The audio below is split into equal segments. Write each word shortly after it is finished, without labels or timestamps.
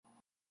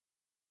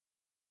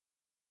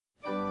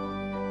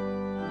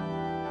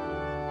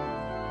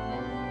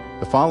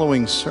The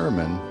following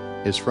sermon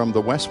is from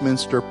the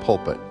Westminster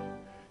pulpit,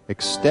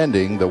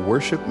 extending the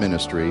worship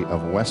ministry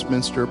of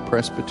Westminster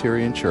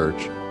Presbyterian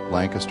Church,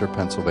 Lancaster,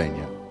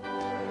 Pennsylvania.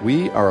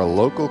 We are a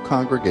local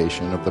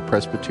congregation of the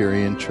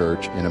Presbyterian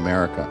Church in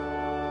America.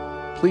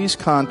 Please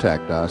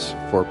contact us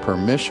for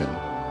permission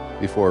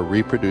before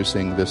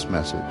reproducing this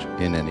message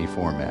in any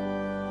format.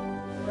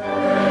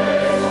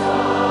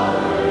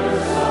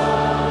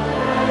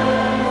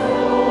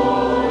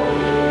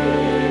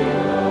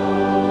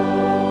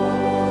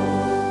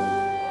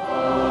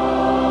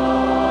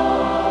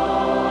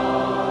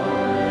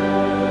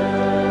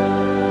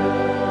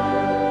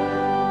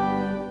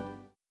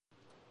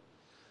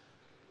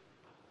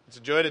 It's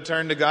a joy to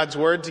turn to God's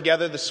Word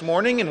together this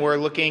morning, and we're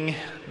looking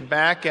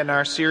back in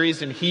our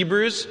series in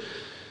Hebrews.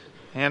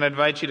 And I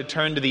invite you to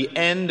turn to the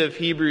end of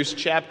Hebrews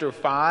chapter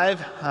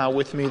 5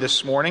 with me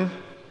this morning.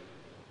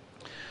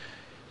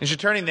 As you're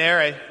turning there,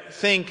 I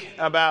think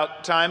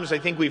about times, I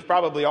think we've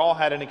probably all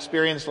had an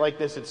experience like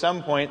this at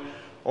some point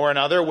or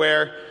another,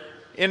 where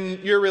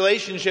in your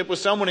relationship with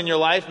someone in your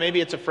life, maybe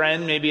it's a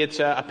friend, maybe it's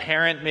a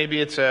parent, maybe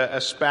it's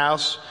a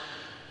spouse,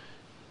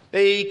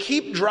 they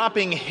keep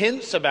dropping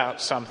hints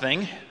about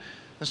something,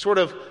 sort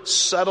of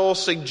subtle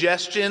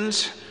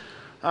suggestions,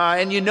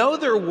 and you know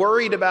they're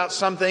worried about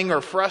something or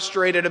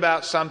frustrated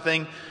about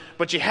something,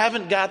 but you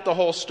haven't got the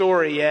whole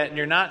story yet, and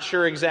you're not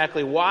sure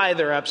exactly why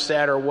they're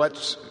upset or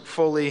what's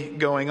fully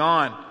going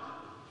on.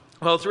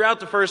 Well, throughout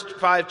the first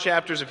 5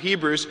 chapters of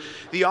Hebrews,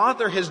 the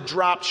author has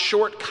dropped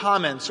short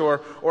comments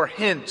or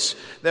hints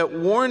that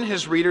warn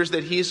his readers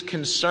that he's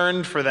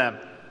concerned for them.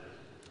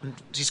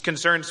 He's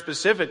concerned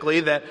specifically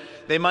that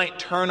they might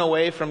turn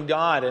away from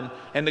God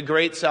and the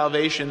great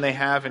salvation they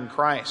have in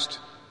Christ.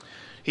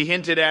 He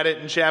hinted at it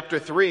in chapter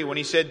 3 when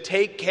he said,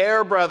 "Take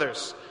care,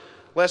 brothers,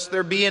 lest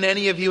there be in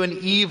any of you an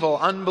evil,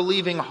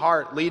 unbelieving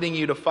heart leading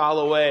you to fall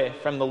away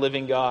from the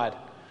living God."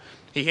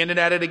 He hinted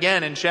at it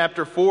again in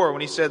chapter 4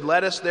 when he said,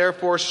 "Let us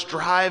therefore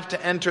strive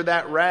to enter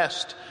that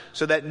rest,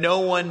 so that no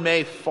one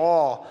may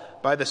fall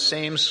by the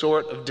same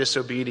sort of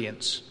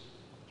disobedience."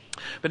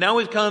 But now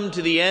we've come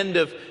to the end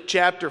of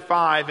chapter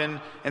 5 and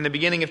the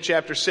beginning of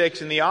chapter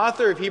 6, and the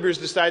author of Hebrews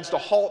decides to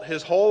halt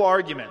his whole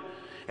argument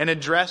and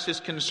address his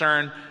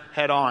concern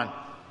head on.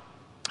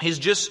 He's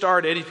just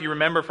started, if you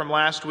remember from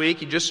last week,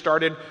 he just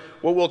started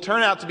what will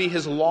turn out to be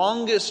his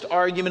longest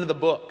argument of the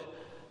book,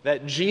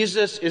 that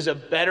Jesus is a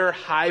better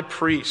high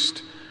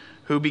priest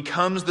who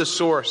becomes the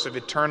source of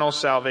eternal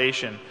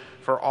salvation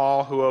for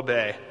all who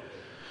obey.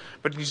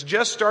 But he's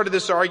just started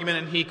this argument,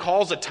 and he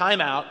calls a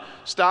timeout,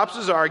 stops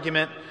his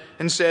argument,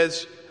 and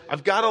says,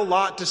 "I've got a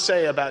lot to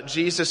say about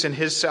Jesus and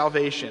his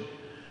salvation,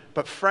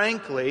 but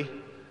frankly,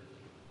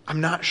 I'm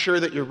not sure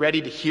that you're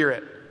ready to hear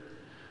it.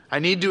 I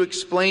need to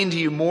explain to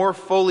you more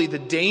fully the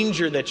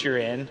danger that you're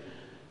in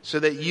so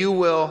that you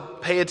will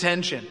pay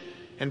attention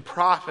and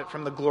profit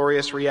from the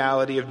glorious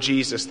reality of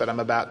Jesus that I'm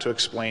about to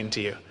explain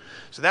to you."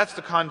 So that's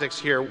the context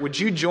here. Would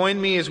you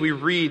join me as we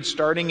read,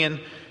 starting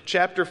in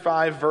chapter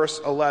 5, verse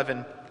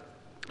 11,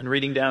 and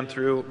reading down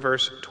through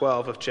verse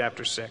 12 of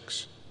chapter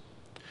 6.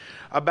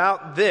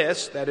 "About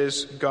this," that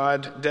is,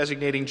 God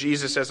designating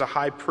Jesus as a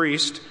high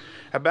priest,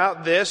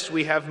 "about this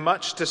we have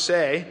much to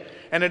say,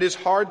 and it is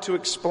hard to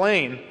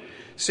explain,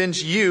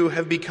 since you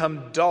have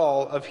become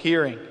dull of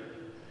hearing.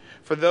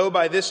 For though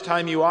by this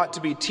time you ought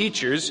to be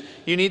teachers,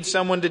 you need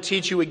someone to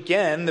teach you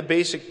again the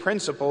basic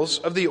principles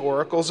of the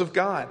oracles of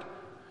God.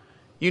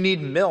 You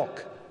need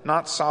milk,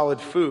 not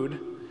solid food,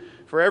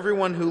 for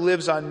everyone who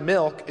lives on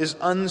milk is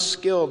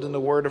unskilled in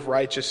the word of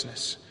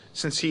righteousness,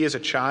 since he is a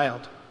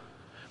child.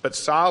 But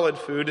solid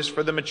food is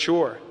for the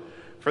mature,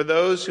 for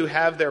those who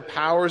have their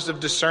powers of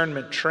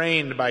discernment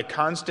trained by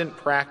constant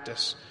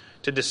practice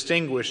to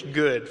distinguish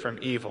good from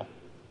evil.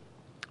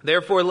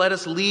 Therefore, let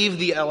us leave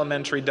the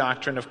elementary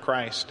doctrine of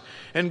Christ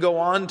and go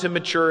on to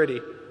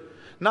maturity,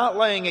 not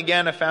laying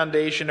again a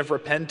foundation of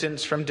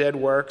repentance from dead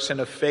works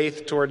and of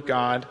faith toward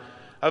God,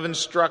 of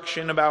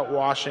instruction about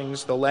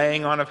washings, the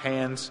laying on of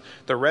hands,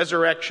 the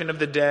resurrection of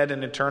the dead,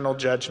 and eternal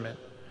judgment.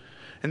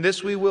 And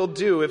this we will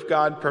do if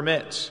God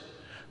permits.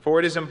 For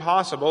it is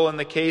impossible in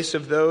the case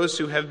of those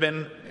who have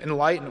been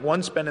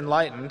once been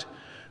enlightened,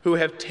 who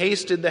have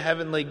tasted the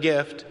heavenly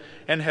gift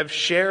and have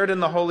shared in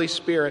the Holy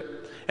Spirit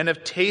and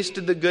have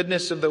tasted the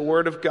goodness of the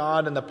Word of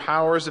God and the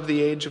powers of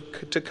the age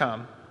to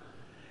come,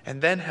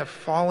 and then have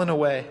fallen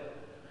away,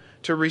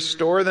 to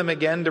restore them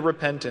again to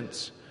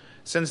repentance,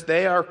 since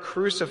they are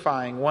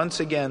crucifying once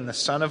again the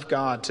Son of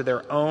God to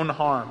their own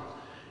harm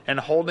and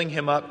holding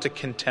him up to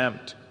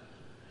contempt.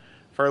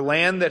 For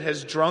land that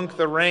has drunk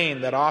the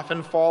rain that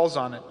often falls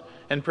on it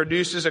and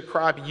produces a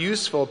crop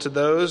useful to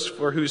those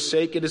for whose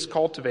sake it is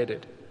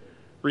cultivated,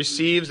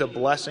 receives a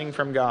blessing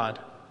from God.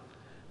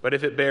 But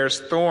if it bears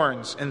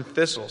thorns and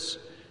thistles,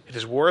 it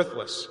is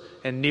worthless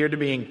and near to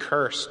being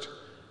cursed,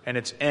 and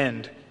its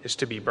end is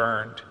to be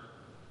burned.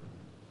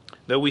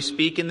 Though we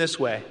speak in this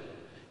way,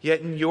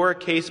 yet in your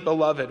case,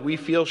 beloved, we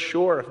feel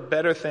sure of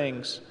better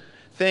things,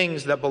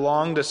 things that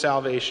belong to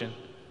salvation.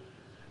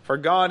 For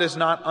God is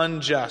not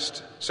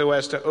unjust so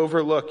as to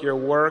overlook your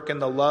work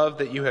and the love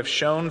that you have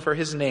shown for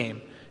his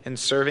name in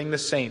serving the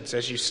saints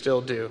as you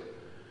still do.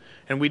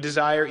 And we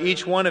desire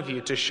each one of you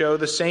to show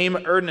the same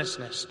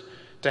earnestness,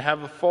 to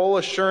have a full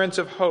assurance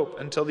of hope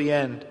until the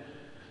end,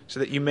 so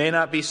that you may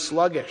not be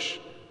sluggish,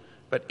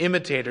 but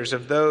imitators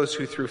of those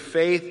who through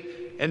faith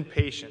and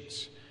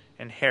patience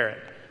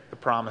inherit the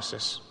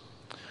promises.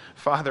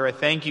 Father, I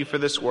thank you for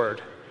this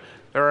word.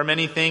 There are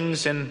many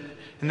things in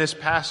this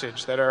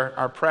passage that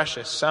are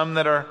precious, some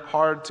that are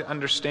hard to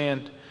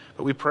understand,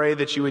 but we pray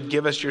that you would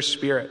give us your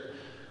Spirit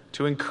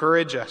to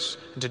encourage us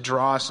and to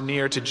draw us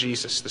near to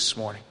Jesus this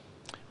morning.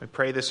 We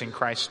pray this in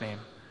Christ's name.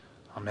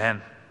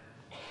 Amen.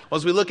 Well,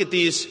 as we look at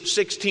these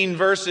 16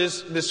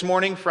 verses this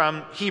morning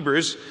from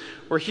Hebrews,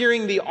 we're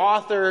hearing the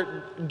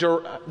author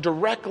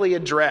directly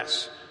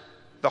address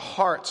the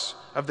hearts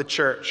of the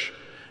church.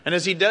 And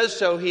as he does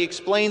so, he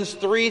explains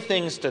three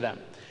things to them.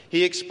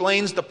 He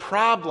explains the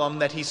problem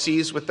that he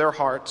sees with their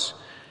hearts.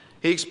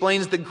 He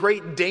explains the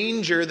great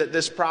danger that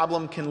this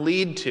problem can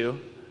lead to.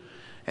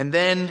 And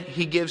then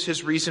he gives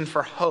his reason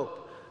for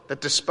hope, that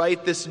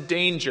despite this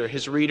danger,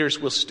 his readers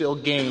will still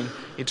gain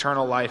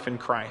eternal life in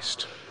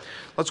Christ.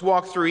 Let's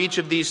walk through each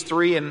of these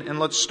three, and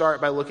let's start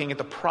by looking at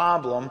the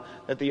problem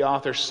that the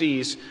author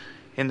sees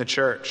in the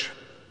church.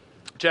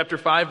 Chapter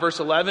 5, verse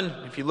 11,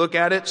 if you look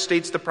at it,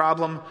 states the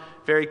problem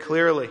very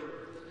clearly.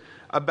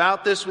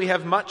 About this we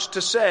have much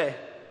to say,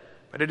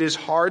 but it is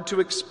hard to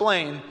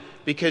explain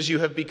because you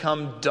have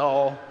become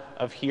dull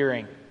of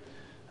hearing.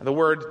 The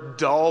word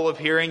dull of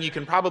hearing, you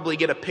can probably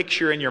get a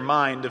picture in your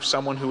mind of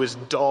someone who is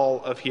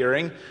dull of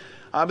hearing.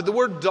 But the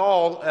word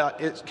dull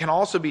it can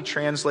also be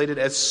translated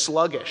as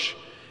sluggish.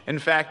 In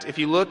fact, if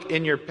you look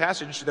in your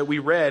passage that we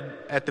read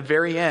at the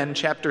very end,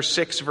 chapter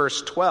 6,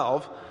 verse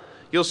 12,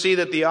 you'll see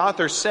that the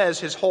author says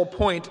his whole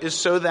point is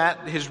so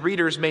that his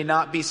readers may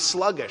not be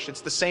sluggish.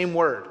 It's the same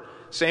word.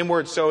 Same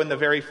word. So in the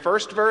very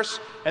first verse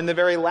and the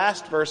very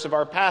last verse of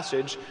our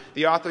passage,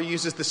 the author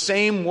uses the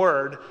same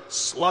word,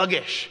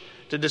 sluggish,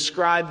 to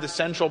describe the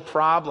central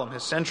problem,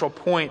 his central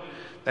point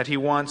that he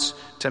wants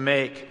to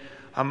make.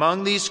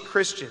 Among these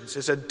Christians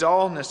is a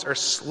dullness or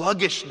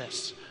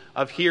sluggishness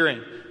of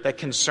hearing that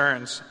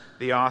concerns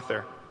the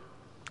author.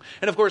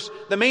 And of course,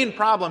 the main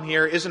problem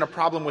here isn't a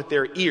problem with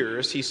their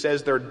ears. He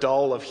says they're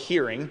dull of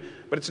hearing,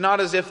 but it's not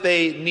as if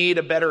they need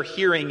a better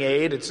hearing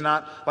aid. It's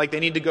not like they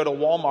need to go to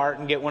Walmart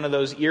and get one of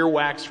those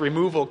earwax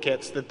removal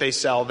kits that they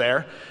sell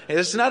there.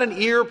 It's not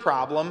an ear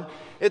problem.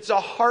 It's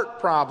a heart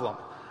problem.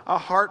 A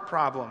heart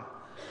problem.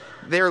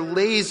 Their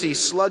lazy,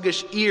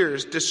 sluggish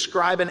ears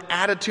describe an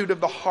attitude of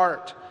the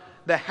heart,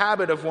 the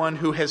habit of one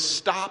who has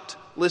stopped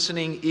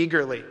listening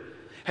eagerly,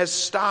 has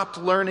stopped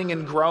learning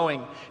and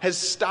growing, has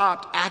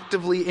stopped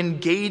actively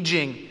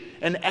engaging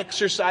and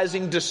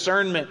exercising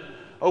discernment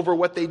over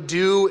what they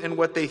do and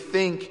what they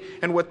think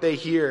and what they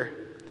hear.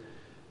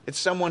 It's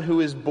someone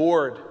who is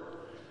bored,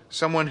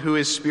 someone who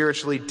is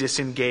spiritually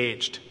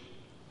disengaged.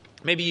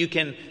 Maybe you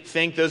can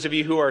think, those of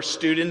you who are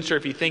students, or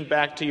if you think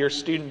back to your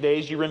student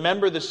days, you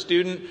remember the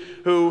student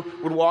who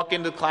would walk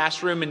into the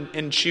classroom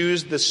and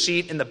choose the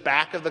seat in the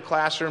back of the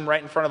classroom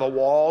right in front of the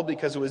wall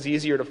because it was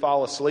easier to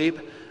fall asleep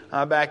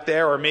back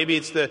there. Or maybe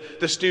it's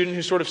the student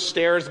who sort of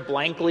stares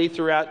blankly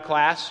throughout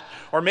class.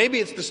 Or maybe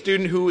it's the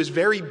student who is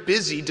very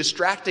busy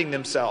distracting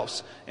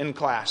themselves in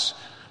class.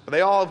 But they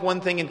all have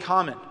one thing in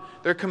common.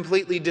 They're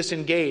completely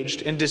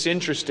disengaged and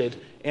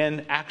disinterested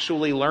in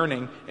actually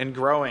learning and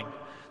growing.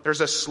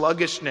 There's a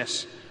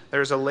sluggishness,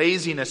 there's a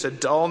laziness, a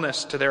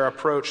dullness to their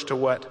approach to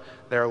what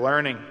they're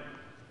learning.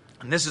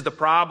 And this is the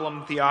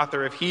problem the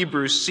author of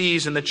Hebrews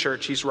sees in the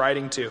church he's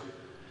writing to.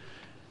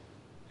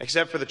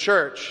 Except for the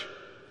church,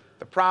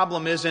 the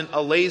problem isn't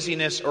a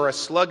laziness or a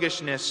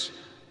sluggishness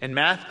in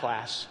math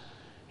class.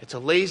 It's a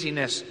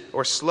laziness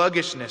or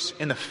sluggishness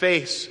in the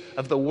face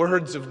of the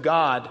words of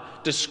God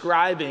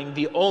describing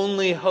the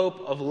only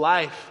hope of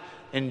life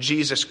in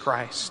Jesus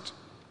Christ.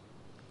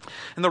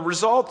 And the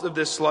results of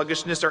this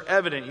sluggishness are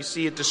evident. You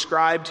see it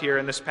described here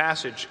in this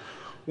passage.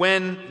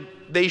 When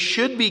they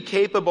should be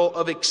capable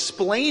of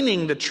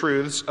explaining the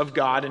truths of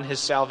God and his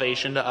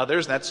salvation to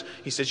others.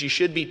 He says you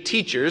should be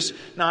teachers,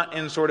 not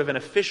in sort of an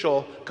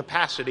official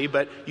capacity,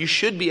 but you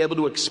should be able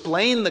to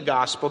explain the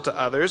gospel to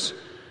others.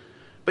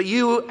 But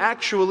you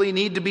actually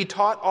need to be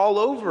taught all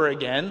over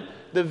again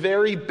the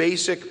very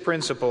basic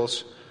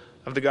principles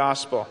of the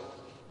gospel.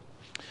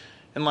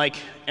 And like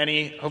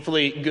any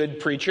hopefully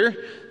good preacher,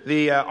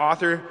 the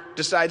author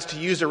decides to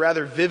use a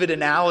rather vivid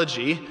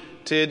analogy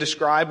to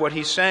describe what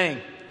he's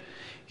saying.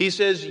 He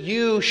says,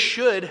 you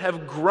should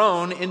have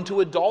grown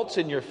into adults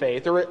in your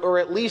faith, or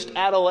at least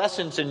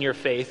adolescents in your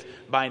faith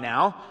by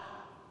now.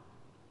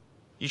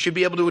 You should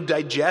be able to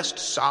digest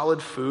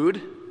solid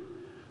food,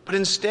 but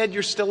instead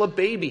you're still a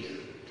baby.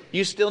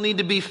 You still need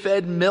to be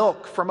fed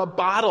milk from a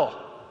bottle.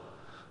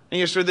 And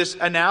you sort of this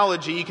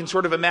analogy, you can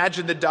sort of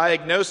imagine the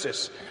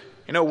diagnosis.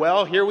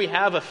 Well, here we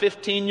have a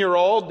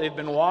 15-year-old. They've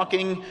been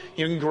walking,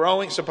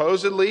 growing,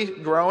 supposedly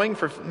growing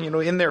for,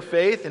 in their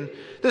faith. And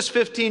this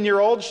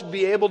 15-year-old should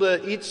be able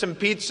to eat some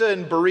pizza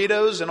and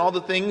burritos and all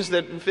the things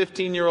that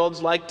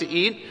 15-year-olds like to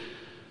eat.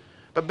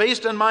 But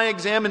based on my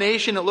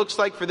examination, it looks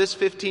like for this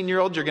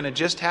 15-year-old, you're going to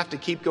just have to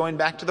keep going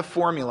back to the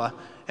formula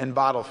and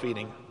bottle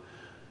feeding,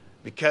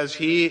 because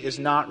he is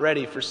not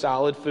ready for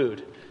solid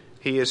food.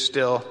 He is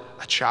still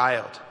a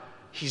child.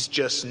 He's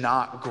just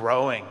not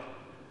growing.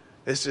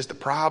 This is the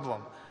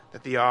problem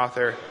that the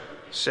author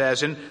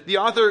says. And the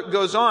author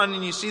goes on,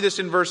 and you see this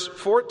in verse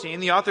 14.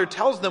 The author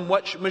tells them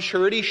what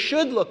maturity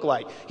should look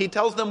like. He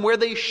tells them where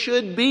they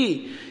should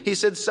be. He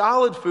said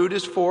solid food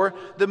is for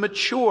the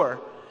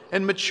mature.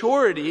 And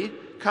maturity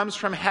comes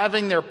from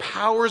having their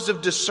powers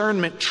of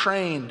discernment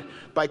trained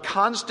by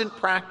constant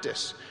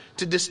practice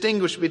to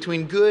distinguish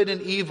between good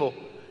and evil,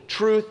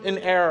 truth and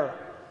error,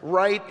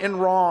 right and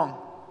wrong.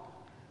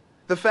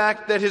 The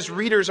fact that his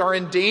readers are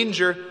in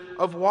danger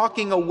of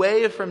walking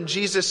away from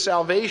Jesus'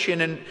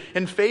 salvation and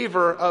in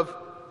favor of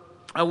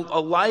a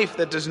life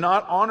that does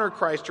not honor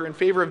Christ, or in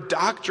favor of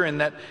doctrine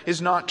that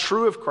is not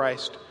true of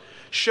Christ,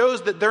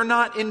 shows that they're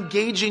not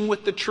engaging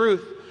with the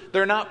truth.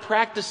 They're not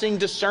practicing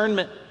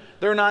discernment.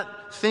 They're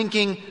not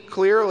thinking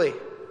clearly.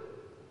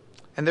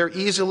 And they're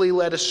easily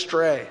led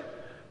astray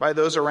by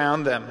those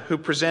around them who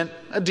present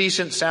a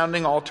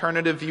decent-sounding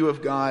alternative view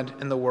of God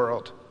and the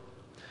world.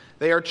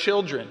 They are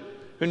children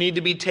who need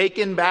to be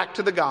taken back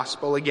to the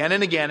gospel again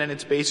and again in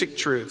its basic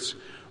truths,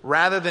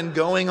 rather than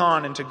going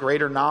on into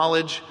greater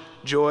knowledge,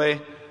 joy,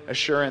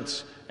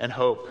 assurance, and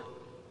hope.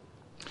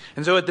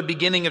 And so at the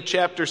beginning of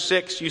chapter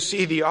 6, you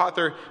see the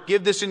author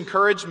give this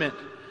encouragement.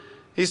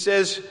 He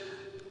says,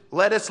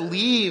 let us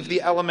leave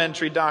the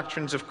elementary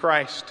doctrines of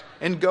Christ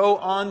and go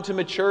on to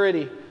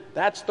maturity.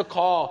 That's the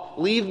call.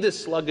 Leave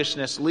this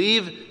sluggishness,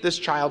 leave this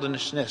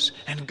childishness,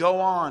 and go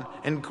on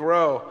and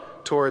grow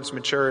towards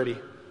maturity.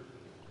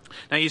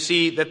 Now you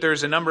see that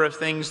there's a number of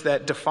things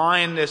that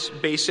define this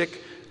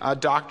basic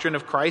doctrine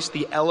of Christ.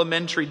 The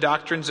elementary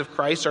doctrines of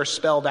Christ are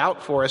spelled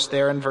out for us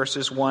there in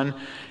verses 1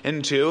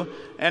 and 2.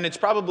 And it's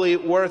probably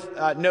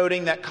worth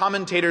noting that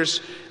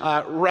commentators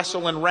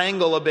wrestle and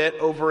wrangle a bit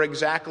over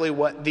exactly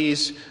what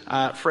these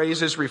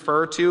phrases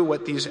refer to,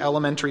 what these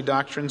elementary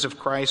doctrines of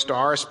Christ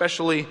are,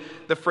 especially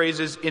the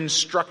phrases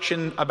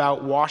instruction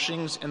about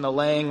washings and the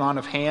laying on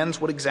of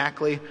hands. What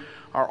exactly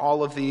are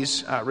all of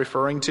these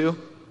referring to?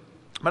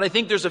 But I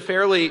think there's a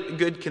fairly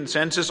good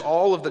consensus.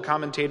 All of the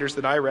commentators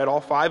that I read,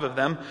 all 5 of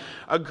them,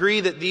 agree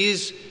that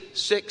these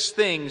 6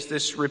 things,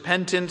 this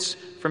repentance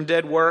from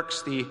dead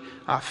works, the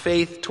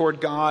faith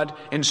toward God,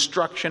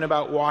 instruction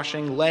about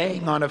washing,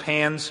 laying on of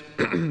hands,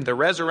 the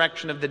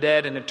resurrection of the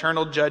dead, and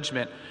eternal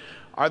judgment,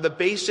 are the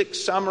basic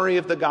summary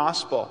of the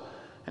gospel,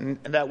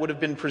 and that would have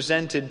been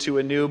presented to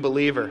a new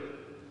believer.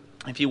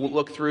 If you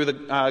look through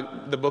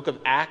the book of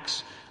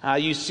Acts,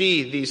 you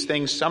see these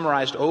things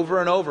summarized over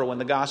and over when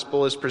the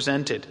gospel is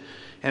presented.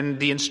 And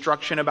the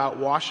instruction about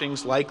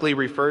washings likely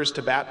refers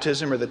to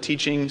baptism, or the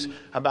teachings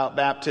about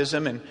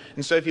baptism.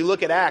 And so if you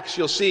look at Acts,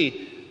 you'll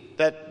see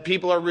that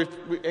people are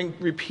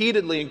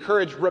repeatedly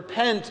encouraged,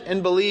 repent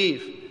and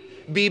believe.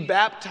 Be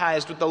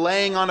baptized with the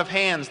laying on of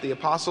hands. The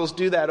apostles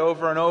do that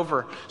over and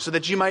over, so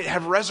that you might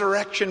have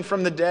resurrection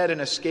from the dead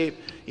and escape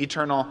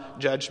eternal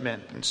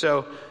judgment. And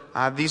so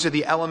these are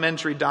the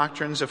elementary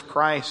doctrines of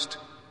Christ.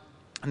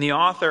 And the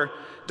author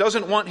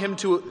doesn't want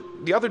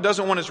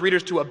his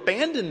readers to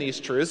abandon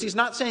these truths. He's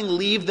not saying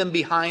leave them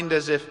behind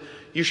as if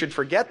you should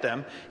forget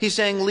them. He's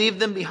saying leave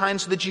them behind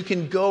so that you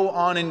can go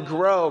on and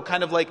grow.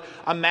 Kind of like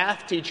a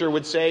math teacher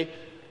would say,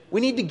 we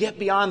need to get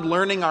beyond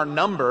learning our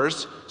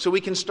numbers so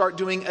we can start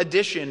doing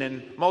addition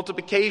and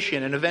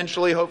multiplication and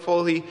eventually,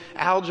 hopefully,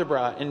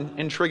 algebra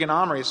and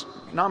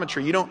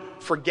trigonometry. You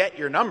don't forget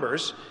your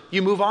numbers.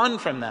 You move on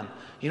from them.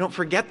 You don't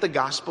forget the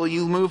gospel.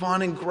 You move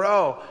on and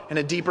grow in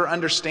a deeper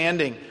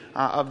understanding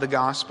of the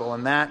gospel.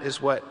 And that is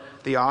what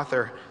the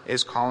author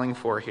is calling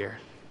for here.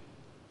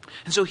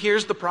 And so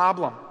here's the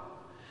problem.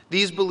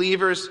 These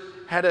believers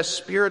had a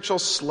spiritual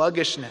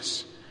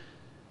sluggishness.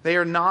 They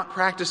are not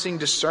practicing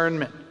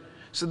discernment,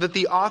 so that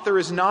the author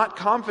is not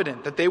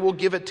confident that they will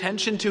give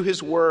attention to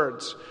his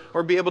words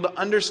or be able to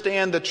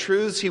understand the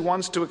truths he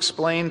wants to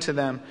explain to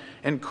them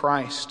in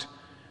Christ.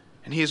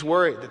 And he is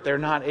worried that they're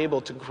not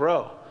able to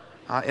grow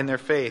in their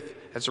faith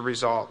as a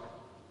result.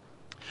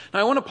 Now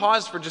I want to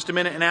pause for just a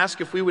minute and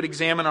ask if we would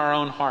examine our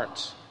own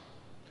hearts.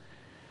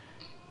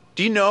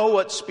 Do you know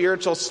what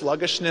spiritual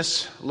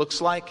sluggishness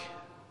looks like?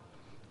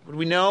 Would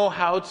we know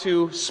how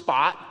to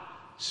spot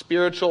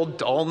spiritual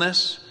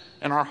dullness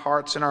in our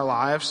hearts and our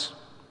lives?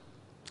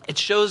 It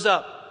shows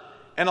up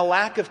in a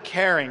lack of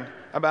caring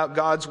about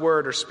God's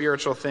word or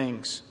spiritual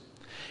things.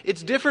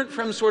 It's different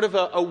from sort of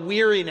a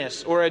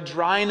weariness or a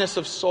dryness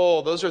of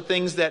soul. Those are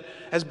things that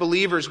as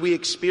believers we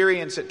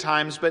experience at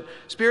times, but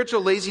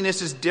spiritual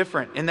laziness is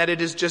different in that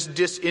it is just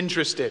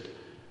disinterested.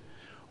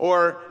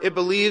 Or it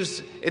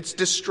believes it's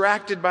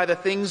distracted by the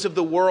things of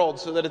the world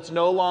so that it's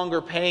no longer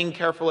paying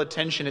careful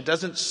attention. It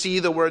doesn't see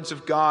the words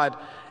of God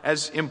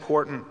as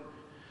important.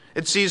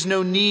 It sees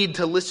no need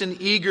to listen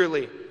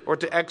eagerly or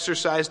to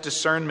exercise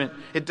discernment.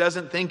 It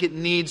doesn't think it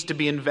needs to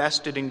be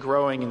invested in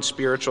growing in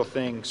spiritual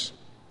things.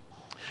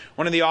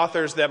 One of the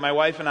authors that my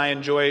wife and I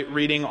enjoy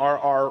reading,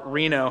 R.R.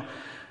 Reno,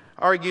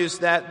 argues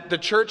that the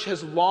church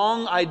has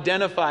long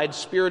identified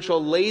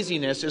spiritual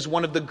laziness as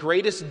one of the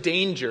greatest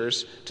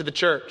dangers to the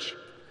church.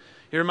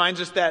 He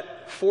reminds us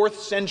that 4th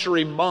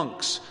century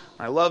monks,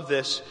 I love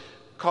this,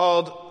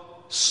 called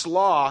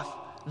sloth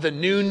the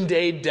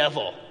noonday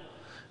devil.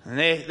 And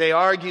they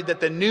argued that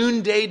the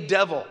noonday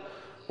devil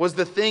was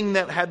the thing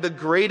that had the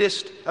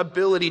greatest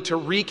ability to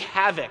wreak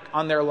havoc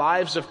on their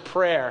lives of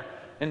prayer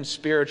and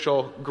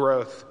spiritual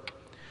growth.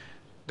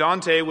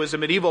 Dante was a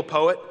medieval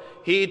poet.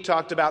 He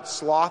talked about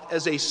sloth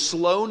as a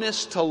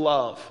slowness to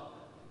love.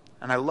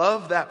 And I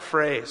love that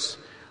phrase.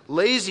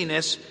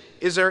 Laziness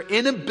is our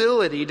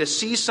inability to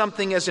see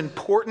something as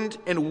important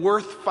and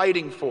worth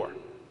fighting for.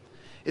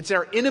 It's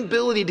our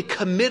inability to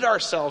commit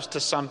ourselves to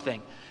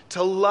something,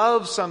 to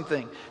love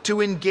something,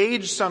 to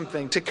engage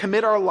something, to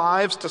commit our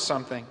lives to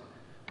something.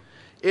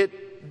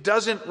 It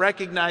doesn't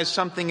recognize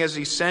something as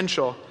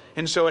essential,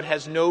 and so it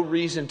has no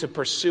reason to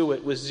pursue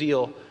it with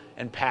zeal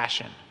and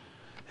passion.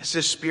 This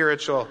is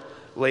spiritual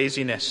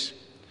laziness.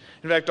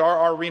 In fact,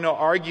 R.R. Reno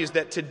argues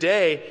that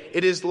today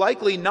it is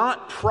likely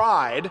not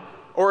pride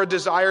or a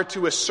desire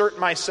to assert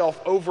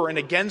myself over and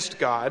against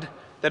God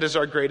that is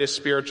our greatest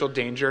spiritual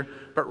danger,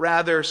 but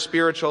rather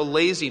spiritual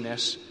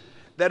laziness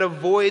that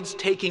avoids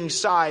taking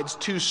sides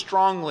too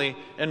strongly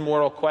in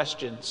moral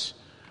questions,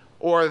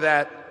 or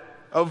that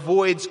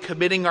avoids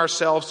committing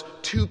ourselves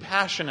too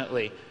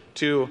passionately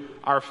to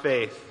our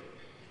faith.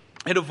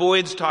 It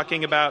avoids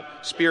talking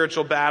about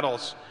spiritual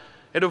battles.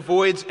 It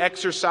avoids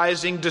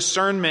exercising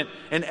discernment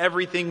in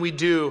everything we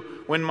do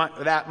when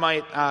that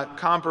might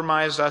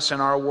compromise us in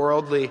our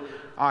worldly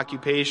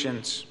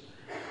occupations.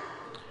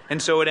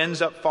 And so it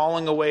ends up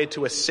falling away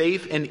to a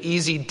safe and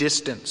easy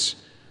distance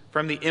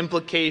from the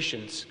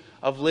implications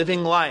of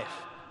living life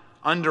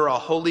under a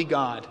holy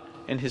God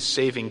and his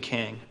saving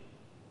King.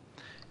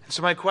 And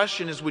so my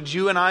question is, would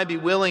you and I be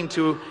willing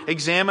to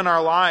examine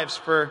our lives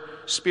for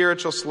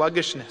spiritual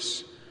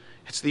sluggishness?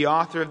 It's the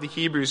author of the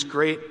Hebrews'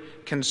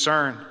 great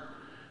concern.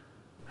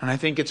 And I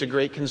think it's a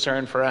great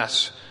concern for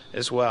us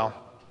as well.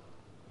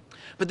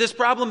 But this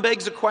problem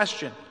begs a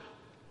question.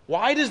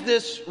 Why does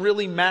this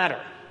really matter?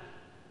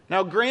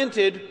 Now,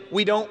 granted,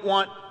 we don't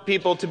want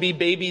people to be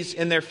babies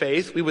in their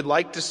faith. We would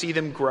like to see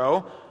them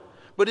grow.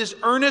 But is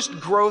earnest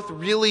growth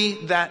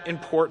really that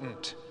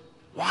important?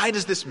 Why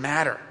does this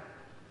matter?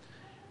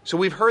 So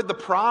we've heard the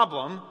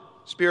problem,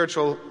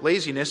 spiritual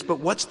laziness, but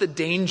what's the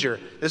danger?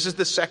 This is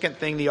the second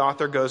thing the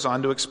author goes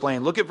on to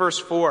explain. Look at verse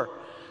 4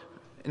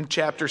 in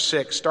chapter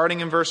 6. Starting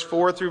in verse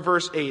 4 through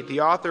verse 8,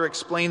 the author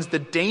explains the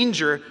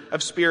danger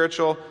of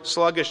spiritual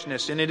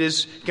sluggishness, and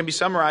it can be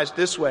summarized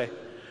this way.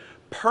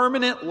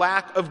 Permanent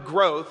lack of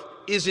growth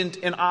isn't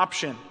an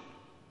option.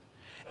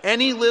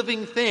 Any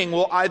living thing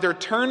will either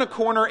turn a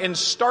corner and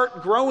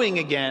start growing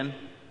again,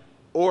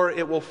 or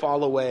it will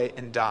fall away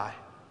and die.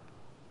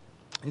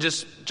 And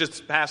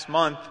just past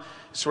month,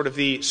 sort of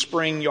the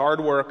spring yard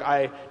work,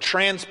 I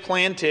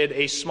transplanted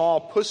a small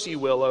pussy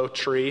willow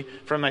tree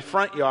from my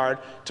front yard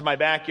to my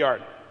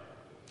backyard.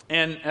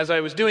 And as I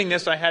was doing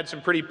this, I had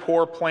some pretty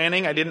poor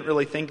planning. I didn't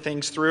really think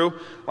things through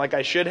like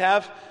I should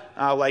have.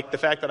 Like the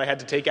fact that I had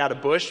to take out a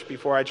bush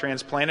before I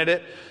transplanted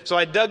it. So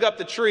I dug up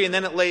the tree, and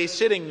then it lay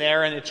sitting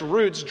there, and its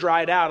roots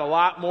dried out a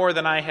lot more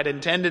than I had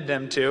intended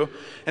them to.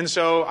 And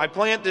so I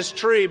plant this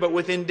tree, but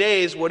within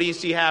days, what do you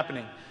see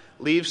happening?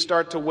 Leaves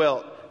start to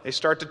wilt. They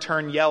start to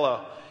turn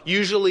yellow.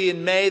 Usually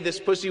in May, this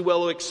pussy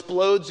willow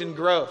explodes in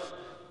growth.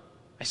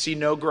 I see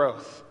no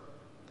growth.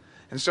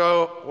 And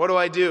so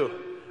what do?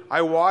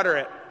 I water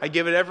it. I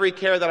give it every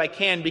care that I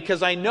can,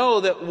 because I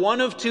know that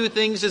one of two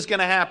things is going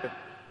to happen.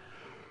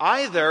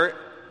 Either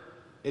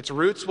its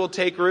roots will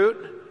take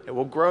root, it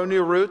will grow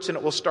new roots, and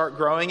it will start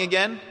growing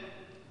again,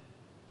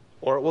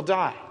 or it will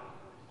die.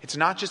 It's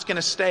not just going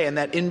to stay in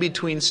that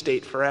in-between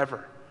state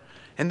forever.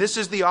 And this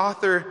is the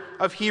author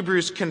of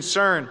Hebrews'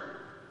 concern.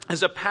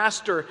 As a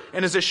pastor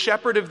and as a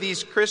shepherd of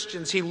these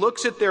Christians, he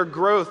looks at their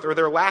growth or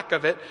their lack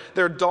of it,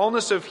 their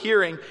dullness of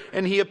hearing,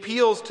 and he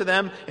appeals to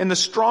them in the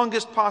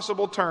strongest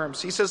possible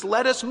terms. He says,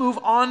 let us move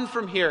on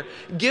from here.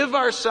 Give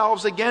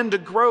ourselves again to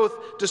growth,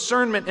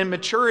 discernment, and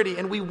maturity,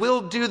 and we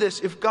will do this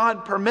if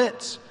God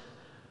permits.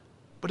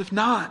 But if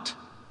not,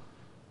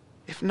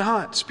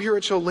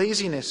 spiritual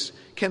laziness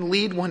can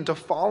lead one to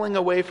falling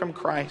away from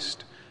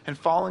Christ and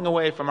falling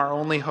away from our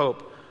only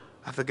hope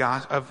of the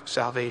God of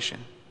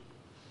salvation.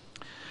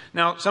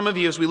 Now, some of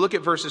you, as we look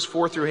at verses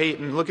 4 through 8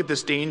 and look at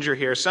this danger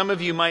here, some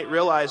of you might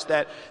realize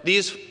that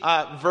these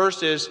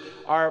verses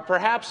are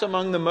perhaps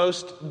among the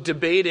most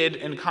debated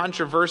and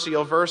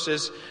controversial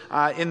verses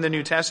in the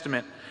New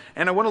Testament.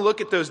 And I want to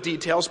look at those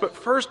details, but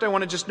first I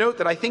want to just note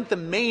that I think the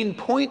main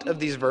point of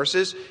these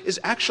verses is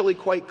actually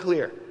quite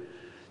clear.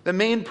 The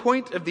main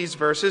point of these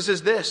verses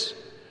is this: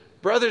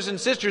 brothers and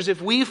sisters,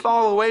 if we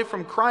fall away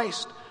from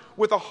Christ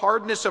with a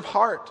hardness of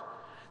heart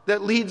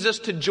that leads us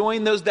to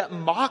join those that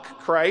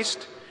mock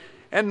Christ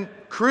and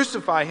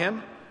crucify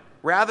him,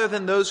 rather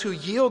than those who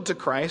yield to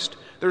Christ,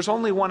 there's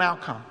only one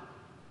outcome,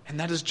 and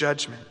that is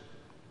judgment.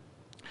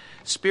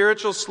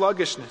 Spiritual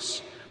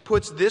sluggishness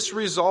puts this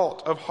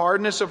result of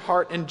hardness of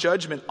heart and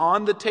judgment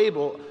on the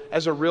table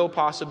as a real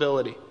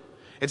possibility.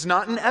 It's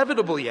not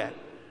inevitable yet,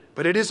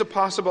 but it is a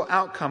possible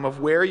outcome of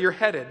where you're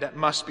headed that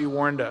must be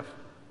warned of.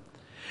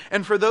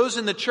 And for those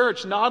in the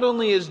church, not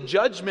only is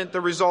judgment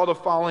the result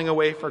of falling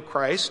away from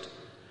Christ,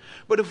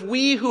 but if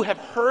we who have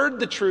heard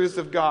the truth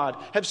of God,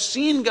 have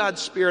seen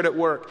God's Spirit at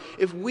work,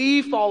 if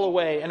we fall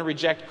away and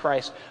reject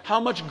Christ, how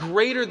much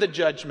greater the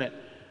judgment,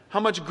 how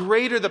much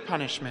greater the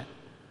punishment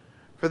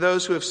for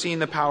those who have seen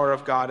the power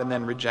of God and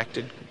then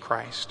rejected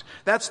Christ.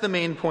 That's the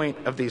main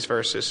point of these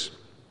verses.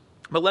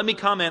 But let me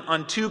comment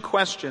on two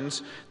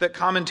questions that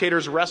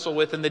commentators wrestle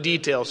with in the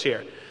details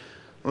here.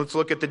 Let's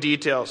look at the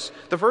details.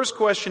 The first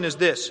question is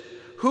this: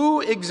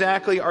 who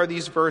exactly are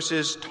these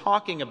verses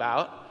talking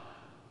about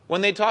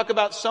when they talk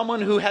about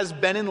someone who has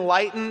been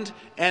enlightened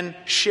and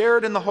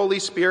shared in the Holy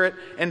Spirit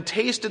and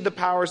tasted the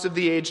powers of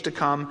the age to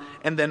come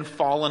and then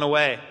fallen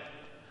away?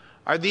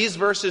 Are these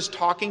verses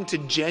talking to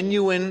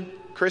genuine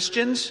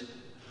Christians?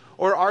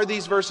 Or are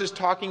these verses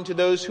talking to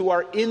those who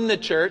are in the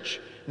church?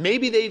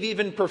 Maybe they've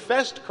even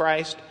professed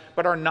Christ,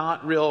 but are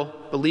not real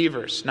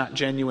believers, not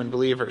genuine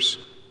believers.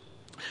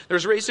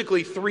 There's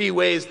basically three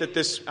ways that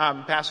this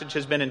passage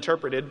has been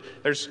interpreted.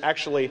 There's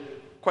actually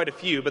quite a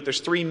few, but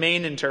there's three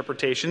main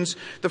interpretations.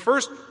 The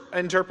first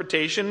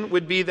interpretation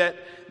would be that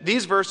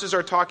these verses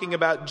are talking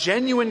about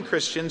genuine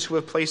Christians who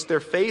have placed their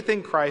faith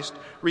in Christ,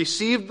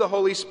 received the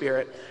Holy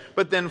Spirit,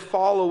 but then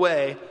fall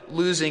away,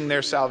 losing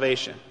their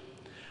salvation.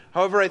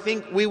 However, I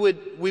think we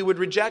would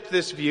reject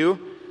this view.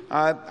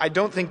 I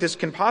don't think this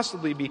can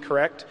possibly be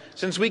correct,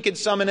 since we could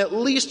summon at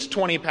least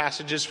 20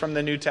 passages from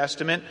the New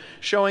Testament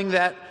showing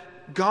that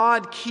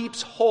God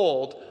keeps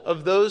hold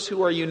of those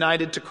who are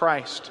united to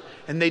Christ,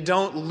 and they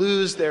don't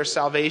lose their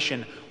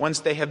salvation once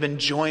they have been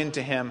joined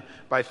to him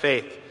by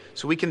faith.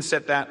 So we can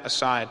set that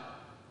aside.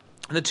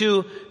 The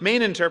two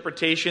main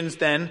interpretations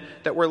then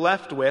that we're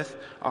left with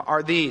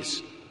are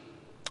these.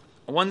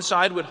 One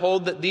side would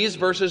hold that these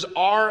verses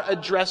are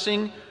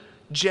addressing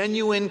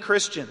genuine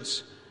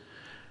Christians,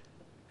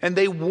 and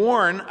they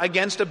warn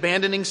against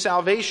abandoning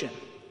salvation.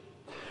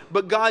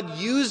 But God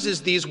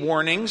uses these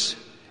warnings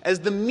as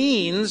the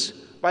means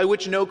by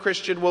which no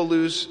Christian will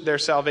lose their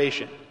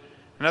salvation.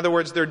 In other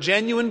words, they're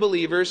genuine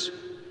believers.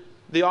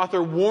 The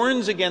author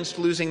warns against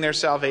losing their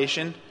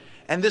salvation,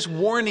 and this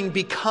warning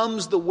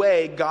becomes the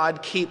way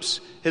God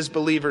keeps his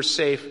believers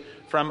safe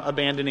from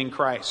abandoning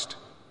Christ.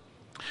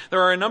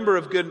 There are a number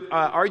of good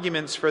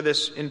arguments for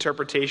this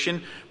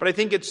interpretation, but I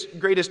think its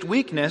greatest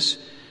weakness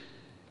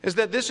is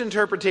that this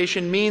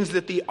interpretation means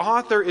that the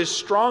author is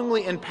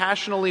strongly and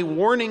passionately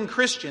warning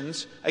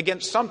Christians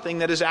against something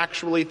that is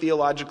actually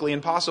theologically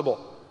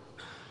impossible.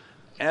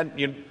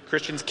 And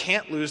Christians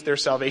can't lose their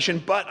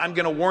salvation, but I'm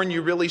going to warn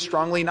you really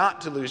strongly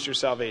not to lose your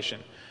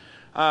salvation.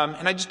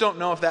 And I just don't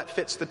know if that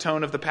fits the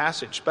tone of the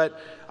passage, but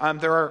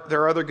there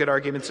are other good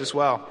arguments as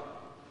well.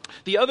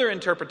 The other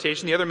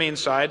interpretation, the other main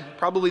side,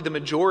 probably the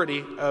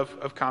majority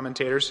of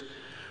commentators,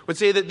 would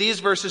say that these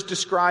verses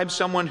describe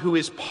someone who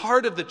is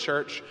part of the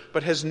church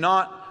but has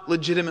not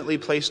legitimately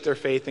placed their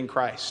faith in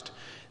Christ.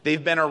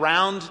 They've been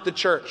around the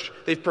church.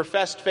 They've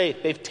professed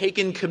faith. They've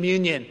taken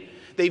communion.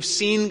 They've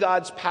seen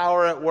God's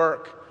power at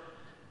work.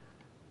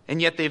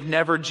 And yet they've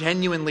never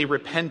genuinely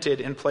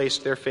repented and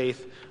placed their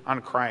faith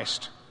on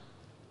Christ.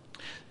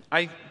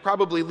 I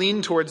probably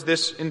lean towards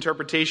this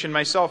interpretation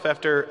myself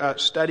after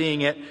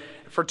studying it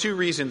for two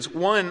reasons.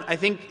 One, I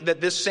think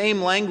that this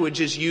same language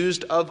is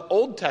used of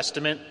Old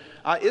Testament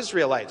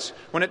Israelites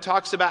when it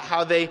talks about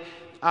how they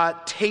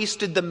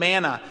tasted the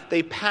manna,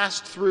 they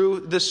passed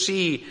through the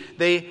sea,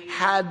 they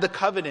had the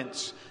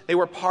covenants, they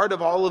were part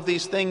of all of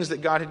these things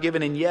that God had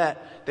given, and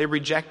yet they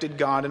rejected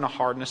God in a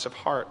hardness of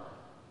heart.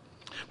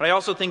 But I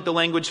also think the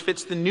language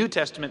fits the New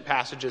Testament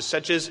passages,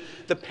 such as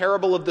the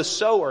parable of the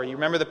sower. You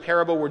remember the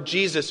parable where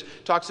Jesus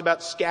talks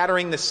about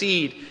scattering the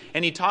seed,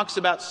 and he talks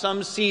about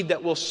some seed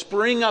that will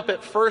spring up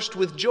at first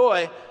with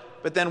joy,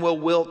 but then will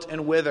wilt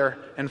and wither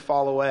and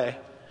fall away.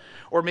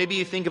 Or maybe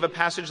you think of a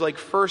passage like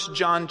 1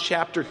 John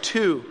chapter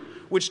 2,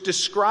 which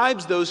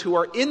describes those who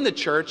are in the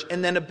church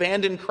and then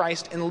abandon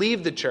Christ and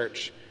leave the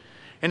church.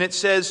 And it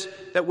says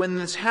that when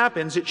this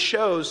happens, it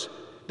shows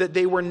that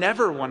they were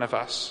never one of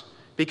us.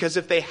 Because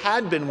if they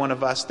had been one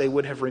of us, they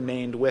would have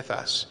remained with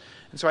us.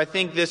 And so I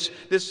think this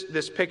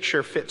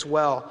picture fits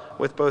well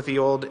with both the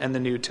Old and the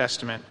New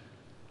Testament.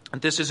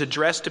 And this is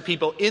addressed to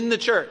people in the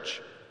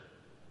church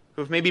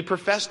who have maybe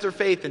professed their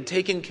faith and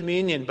taken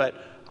communion, but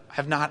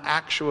have not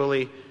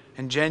actually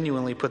and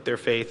genuinely put their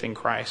faith in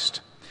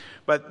Christ.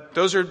 But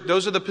those are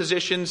the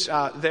positions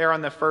there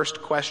on the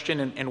first question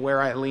and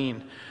where I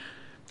lean.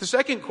 The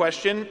second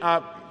question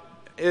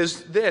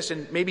is this,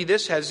 and maybe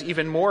this has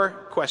even more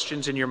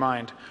questions in your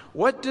mind.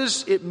 What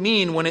does it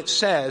mean when it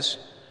says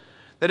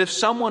that if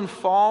someone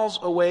falls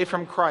away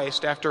from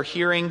Christ after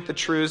hearing the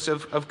truths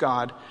of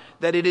God,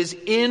 that it is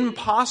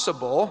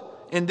impossible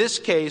in this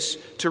case,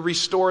 to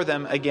restore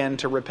them again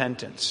to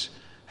repentance.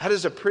 That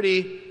is a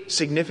pretty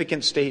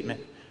significant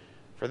statement.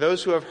 For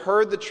those who have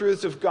heard the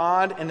truths of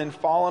God and then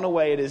fallen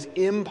away, it is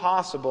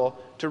impossible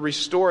to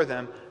restore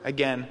them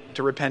again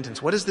to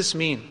repentance. What does this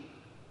mean?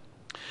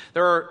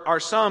 There are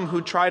some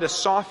who try to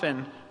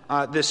soften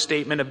this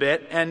statement a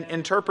bit and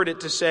interpret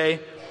it to say,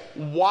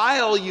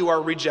 while you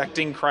are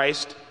rejecting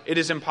Christ, it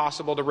is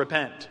impossible to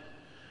repent.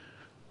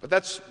 But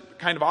that's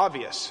kind of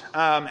obvious,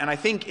 and I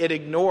think it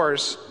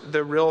ignores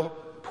the real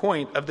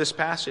point of this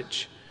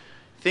passage.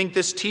 I think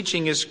this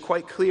teaching is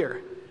quite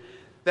clear,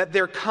 that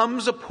there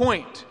comes a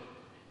point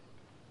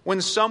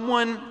when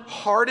someone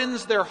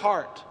hardens their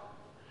heart,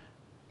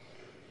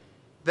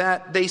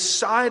 that they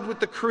side with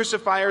the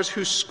crucifiers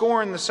who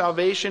scorn the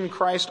salvation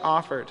Christ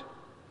offered.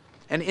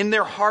 And in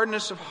their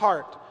hardness of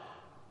heart,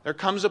 there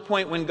comes a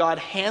point when God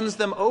hands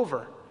them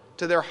over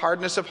to their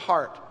hardness of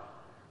heart,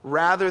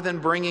 rather than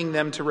bringing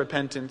them to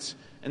repentance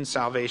and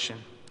salvation.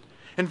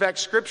 In fact,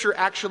 Scripture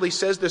actually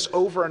says this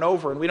over and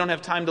over, and we don't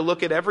have time to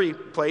look at every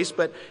place,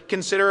 but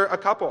consider a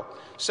couple.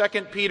 2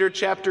 Peter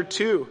chapter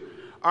 2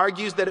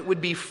 argues that it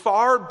would be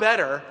far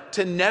better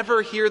to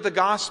never hear the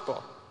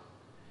gospel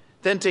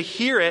than to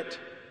hear it,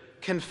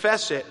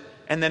 confess it,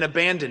 and then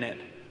abandon it,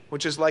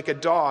 which is like a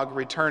dog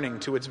returning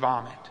to its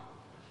vomit.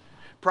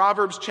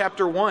 Proverbs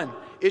chapter 1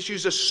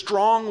 issues a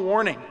strong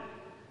warning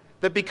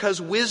that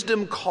because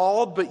wisdom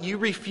called but you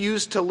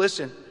refused to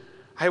listen,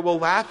 I will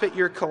laugh at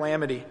your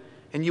calamity,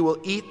 and you will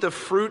eat the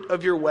fruit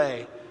of your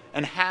way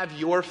and have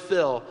your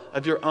fill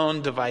of your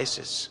own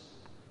devices.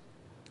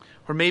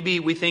 Or maybe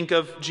we think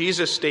of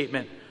Jesus'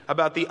 statement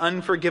about the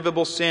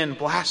unforgivable sin,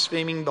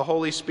 blaspheming the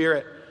Holy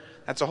Spirit.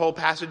 That's a whole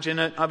passage in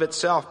and of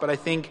itself, but I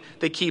think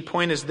the key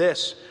point is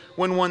this.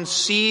 When one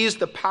sees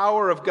the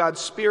power of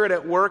God's Spirit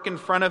at work in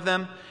front of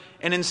them,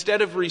 and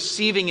instead of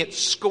receiving it,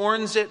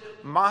 scorns it,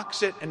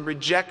 mocks it, and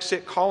rejects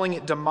it, calling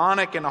it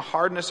demonic and a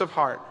hardness of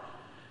heart,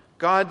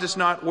 God does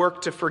not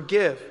work to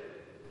forgive,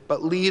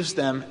 but leaves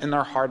them in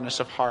their hardness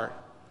of heart.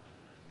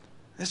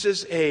 This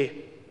is an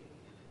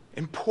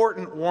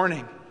important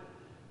warning,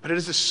 but it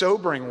is a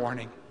sobering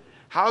warning.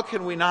 How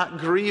can we not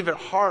grieve at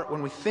heart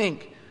when we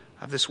think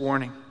of this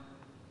warning?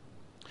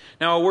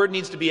 Now, a word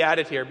needs to be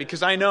added here,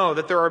 because I know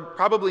that there are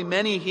probably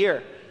many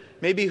here,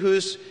 maybe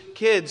whose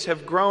kids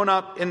have grown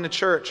up in the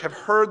church, have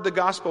heard the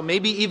gospel,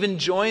 maybe even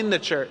joined the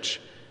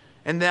church,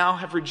 and now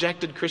have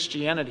rejected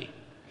Christianity.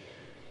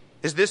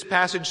 Is this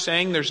passage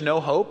saying there's no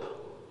hope?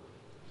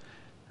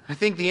 I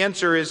think the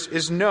answer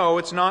is no,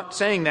 it's not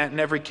saying that in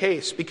every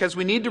case, because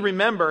we need to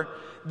remember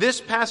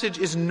this passage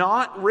is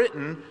not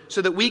written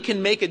so that we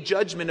can make a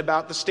judgment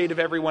about the state of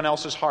everyone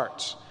else's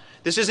hearts.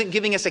 This isn't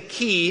giving us a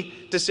key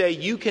to say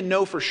you can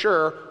know for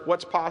sure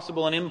what's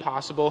possible and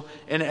impossible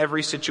in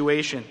every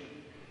situation.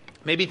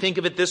 Maybe think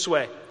of it this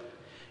way.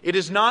 It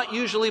is not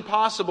usually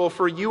possible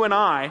for you and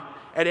I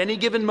at any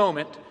given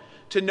moment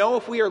to know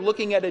if we are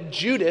looking at a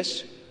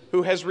Judas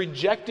who has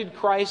rejected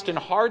Christ in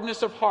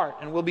hardness of heart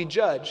and will be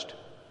judged,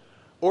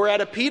 or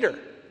at a Peter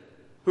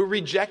who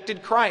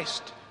rejected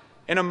Christ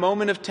in a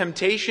moment of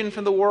temptation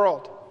from the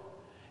world,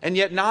 and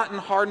yet not in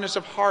hardness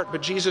of heart,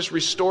 but Jesus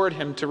restored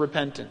him to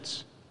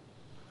repentance.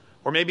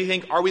 Or maybe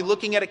think, are we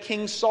looking at a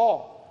King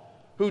Saul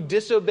who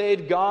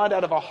disobeyed God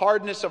out of a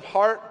hardness of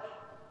heart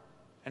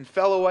and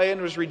fell away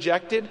and was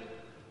rejected?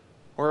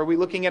 Or are we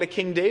looking at a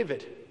King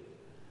David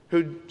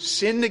who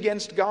sinned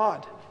against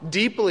God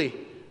deeply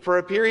for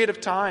a period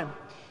of time,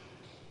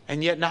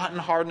 and yet not in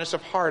hardness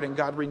of heart, and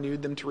God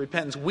renewed them to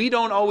repentance? We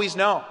don't always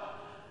know.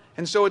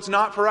 And so it's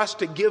not for us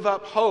to give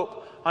up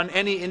hope on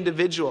any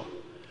individual.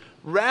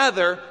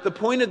 Rather, the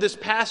point of this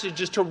passage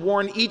is to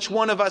warn each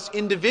one of us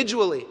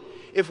individually.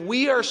 If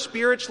we are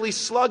spiritually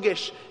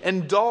sluggish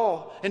and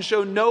dull and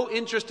show no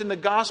interest in the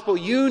gospel,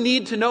 you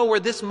need to know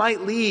where this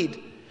might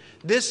lead.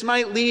 This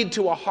might lead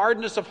to a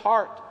hardness of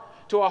heart,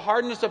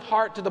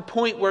 to the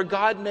point where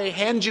God may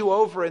hand you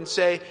over and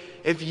say,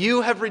 if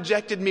you have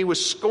rejected me with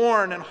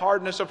scorn and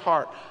hardness of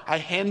heart, I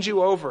hand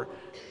you over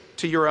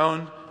to your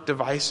own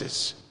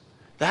devices.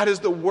 That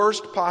is the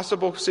worst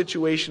possible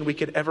situation we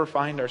could ever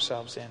find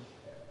ourselves in.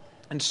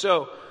 And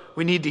so,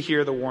 we need to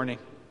hear the warning.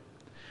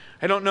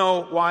 I don't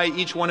know why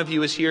each one of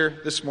you is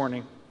here this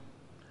morning.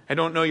 I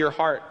don't know your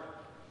heart.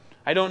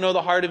 I don't know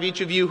the heart of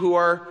each of you who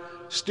are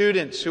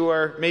students, who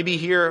are maybe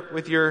here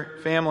with your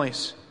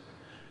families.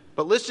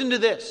 But listen to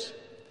this.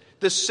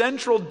 The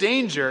central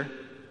danger,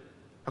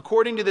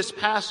 according to this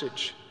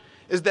passage,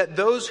 is that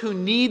those who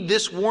need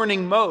this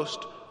warning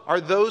most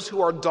are those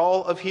who are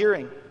dull of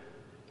hearing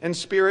and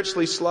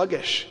spiritually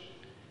sluggish.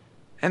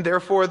 And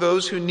therefore,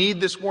 those who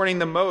need this warning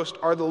the most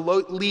are the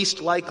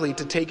least likely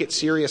to take it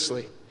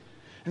seriously.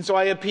 And so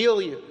I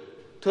appeal you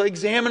to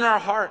examine our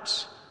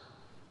hearts,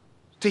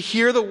 to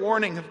hear the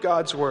warning of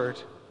God's word.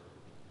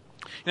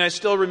 And I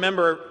still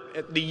remember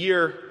the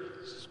year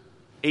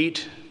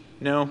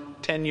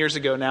 10 years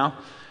ago now,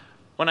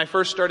 when I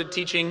first started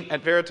teaching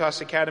at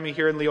Veritas Academy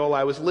here in Leola.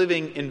 I was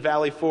living in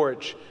Valley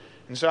Forge.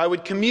 And so I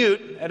would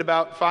commute at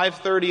about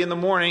 5:30 in the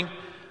morning,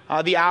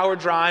 the hour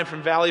drive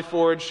from Valley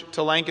Forge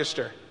to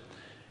Lancaster.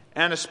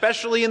 And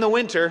especially in the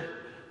winter,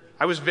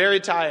 I was very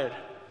tired.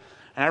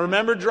 And I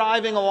remember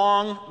driving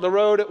along the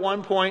road at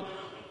one point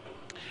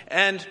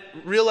and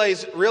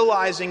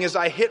realizing as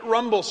I hit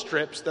rumble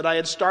strips that I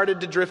had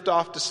started to drift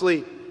off to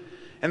sleep.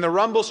 And the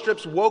rumble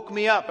strips woke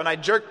me up, and I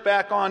jerked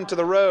back onto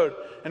the road.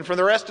 And for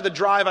the rest of the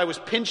drive, I was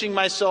pinching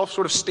myself,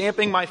 sort of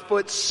stamping my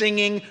foot,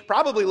 singing,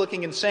 probably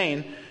looking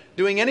insane,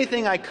 doing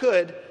anything I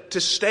could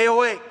to stay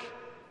awake.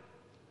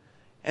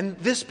 And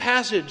this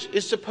passage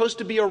is supposed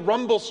to be a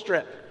rumble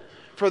strip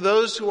for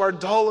those who are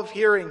dull of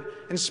hearing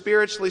and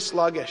spiritually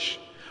sluggish.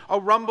 A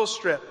rumble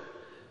strip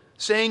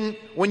saying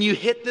when you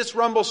hit this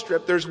rumble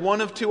strip, there's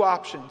one of two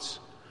options.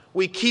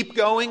 We keep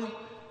going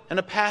in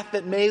a path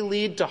that may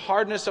lead to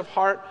hardness of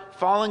heart,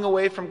 falling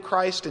away from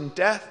Christ and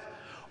death,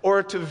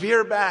 or to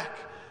veer back,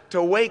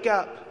 to wake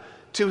up,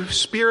 to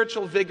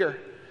spiritual vigor,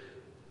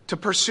 to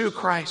pursue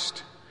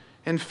Christ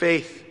in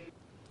faith.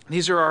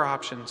 These are our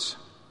options.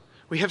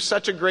 We have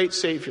such a great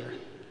Savior.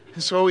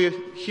 And so we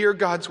hear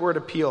God's word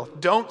appeal.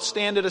 Don't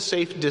stand at a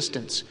safe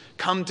distance.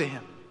 Come to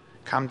Him.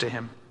 Come to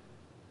Him.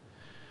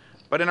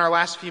 But in our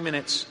last few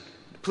minutes,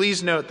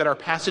 please note that our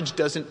passage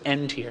doesn't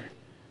end here.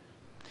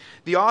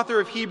 The author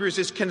of Hebrews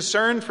is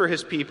concerned for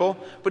his people,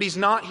 but he's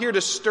not here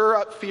to stir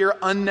up fear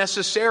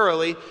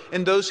unnecessarily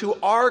in those who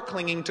are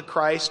clinging to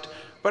Christ,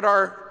 but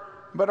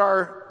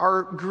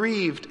are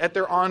grieved at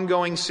their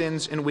ongoing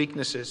sins and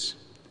weaknesses.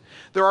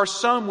 There are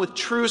some with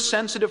true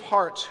sensitive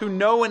hearts who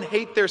know and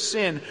hate their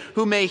sin,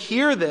 who may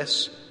hear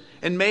this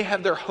and may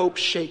have their hope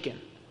shaken.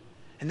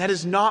 And that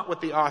is not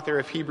what the author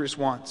of Hebrews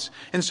wants.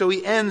 And so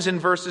he ends in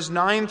verses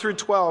 9 through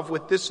 12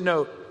 with this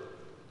note.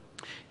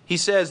 He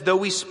says, "Though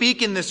we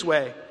speak in this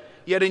way,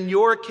 yet in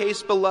your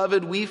case,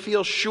 beloved, we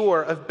feel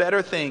sure of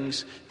better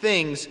things,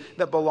 things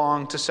that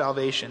belong to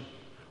salvation."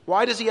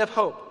 Why does he have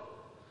hope?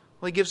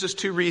 Well, he gives us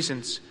two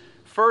reasons.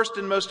 First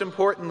and most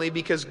importantly,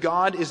 because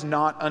God is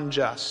not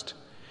unjust.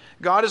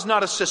 God is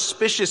not a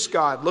suspicious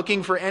God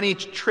looking for any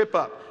trip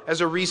up as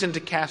a reason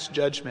to cast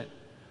judgment.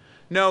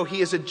 No,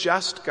 He is a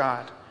just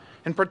God.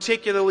 And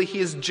particularly, He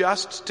is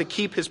just to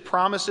keep His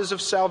promises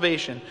of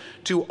salvation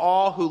to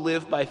all who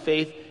live by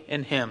faith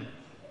in Him.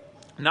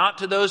 Not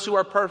to those who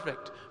are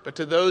perfect, but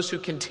to those who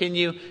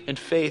continue in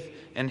faith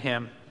in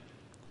Him.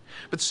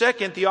 But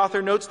second, the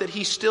author notes that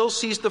he still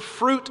sees the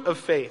fruit of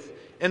faith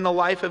in the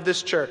life of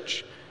this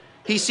church.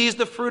 He sees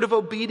the fruit of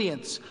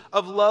obedience,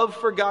 of love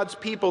for God's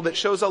people that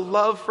shows a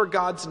love for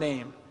God's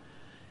name.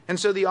 And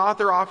so the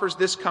author offers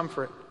this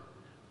comfort.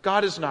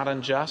 God is not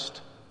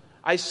unjust.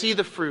 I see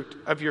the fruit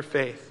of your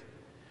faith.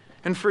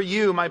 And for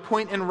you, my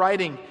point in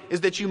writing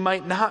is that you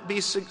might not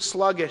be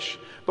sluggish,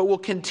 but will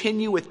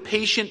continue with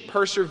patient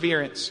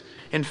perseverance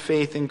in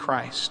faith in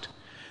Christ.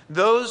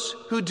 Those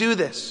who do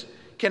this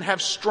can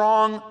have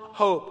strong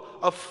hope,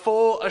 a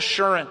full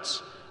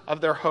assurance of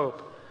their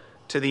hope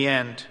to the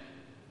end.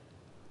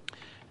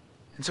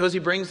 And so as he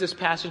brings this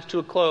passage to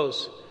a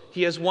close,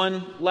 he has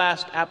one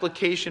last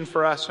application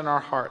for us in our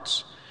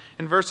hearts.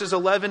 In verses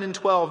 11 and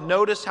 12,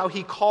 notice how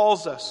he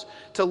calls us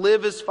to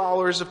live as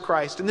followers of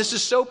Christ. And this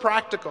is so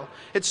practical.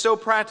 It's so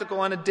practical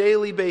on a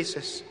daily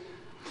basis.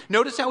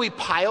 Notice how he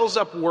piles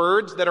up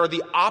words that are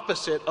the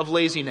opposite of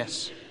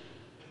laziness.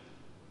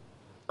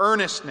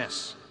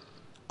 Earnestness,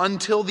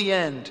 until the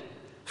end,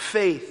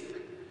 faith,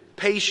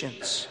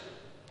 patience.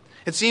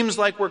 It seems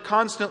like we're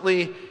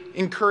constantly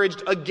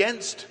encouraged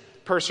against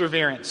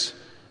perseverance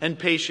and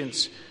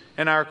patience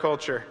in our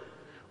culture.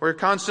 We're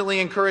constantly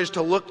encouraged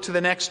to look to the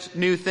next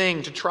new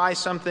thing, to try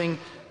something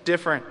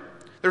different.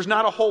 There's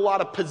not a whole lot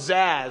of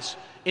pizzazz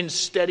in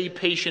steady,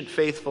 patient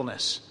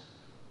faithfulness.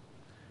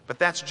 But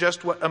that's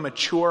just what a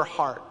mature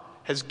heart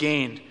has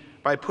gained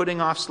by putting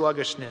off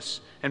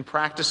sluggishness and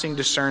practicing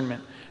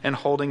discernment and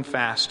holding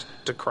fast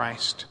to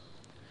Christ.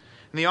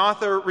 And the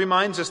author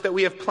reminds us that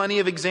we have plenty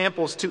of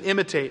examples to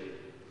imitate.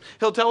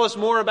 He'll tell us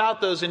more about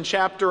those in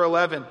chapter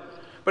 11,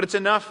 but it's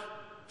enough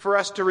for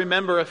us to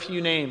remember a few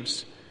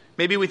names.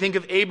 Maybe we think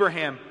of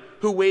Abraham,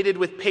 who waited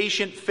with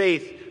patient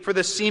faith for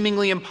the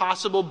seemingly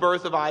impossible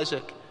birth of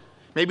Isaac.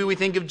 Maybe we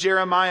think of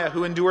Jeremiah,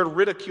 who endured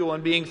ridicule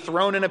and being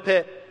thrown in a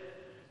pit.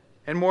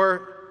 And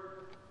more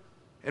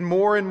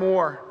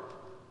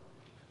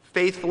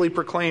faithfully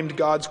proclaimed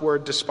God's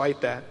word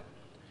despite that.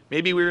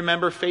 Maybe we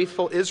remember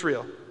faithful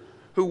Israel,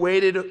 who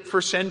waited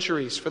for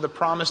centuries for the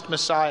promised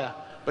Messiah,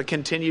 but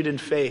continued in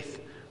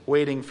faith,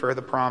 waiting for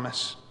the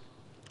promise.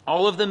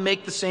 All of them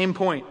make the same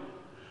point.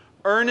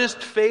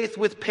 Earnest faith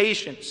with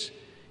patience,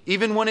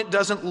 even when it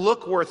doesn't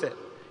look worth it,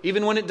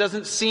 even when it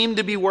doesn't seem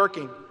to be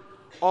working,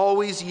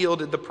 always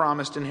yielded the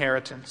promised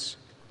inheritance.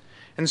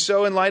 And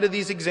so in light of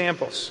these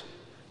examples,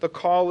 the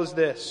call is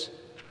this: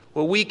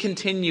 will we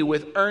continue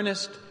with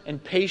earnest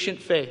and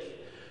patient faith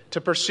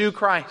to pursue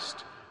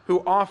Christ,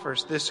 who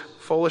offers this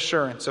full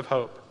assurance of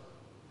hope?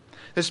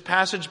 This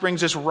passage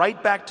brings us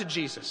right back to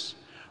Jesus,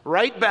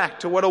 right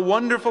back to what a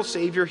wonderful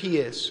Savior He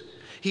is.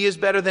 He is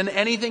better than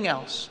anything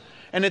else.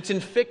 And it's in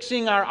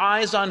fixing our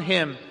eyes on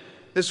Him,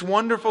 this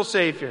wonderful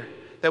Savior,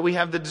 that we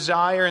have the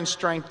desire and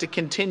strength to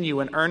continue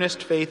in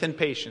earnest faith and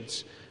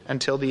patience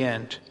until the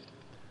end.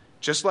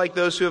 just like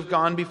those who have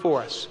gone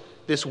before us,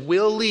 this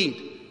will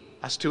lead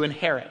us to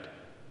inherit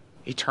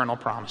eternal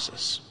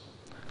promises.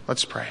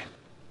 Let's pray.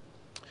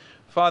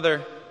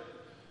 Father,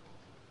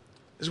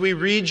 as we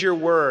read your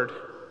word,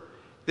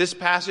 this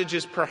passage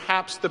is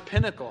perhaps the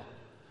pinnacle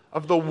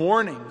of the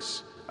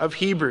warnings of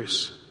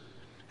Hebrews.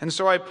 And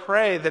so I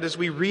pray that as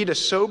we read a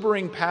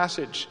sobering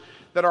passage,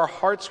 that our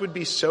hearts would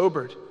be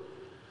sobered,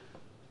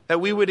 that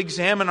we would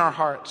examine our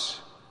hearts.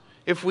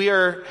 If we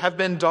have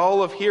been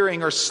dull of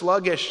hearing or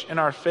sluggish in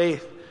our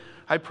faith,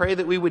 I pray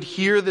that we would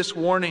hear this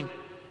warning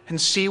and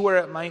see where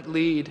it might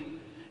lead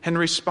and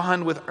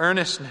respond with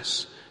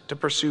earnestness to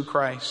pursue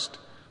Christ.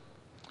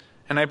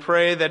 And I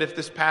pray that if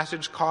this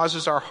passage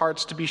causes our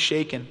hearts to be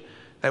shaken,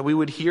 that we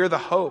would hear the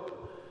hope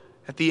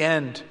at the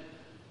end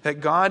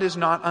that God is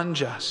not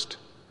unjust,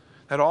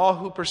 that all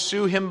who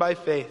pursue him by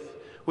faith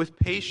with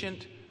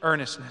patient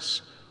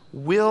earnestness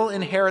will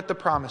inherit the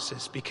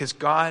promises because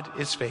God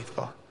is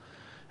faithful.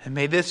 And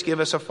may this give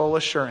us a full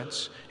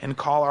assurance and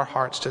call our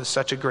hearts to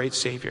such a great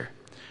Savior.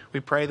 We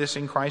pray this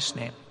in Christ's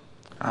name.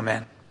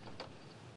 Amen.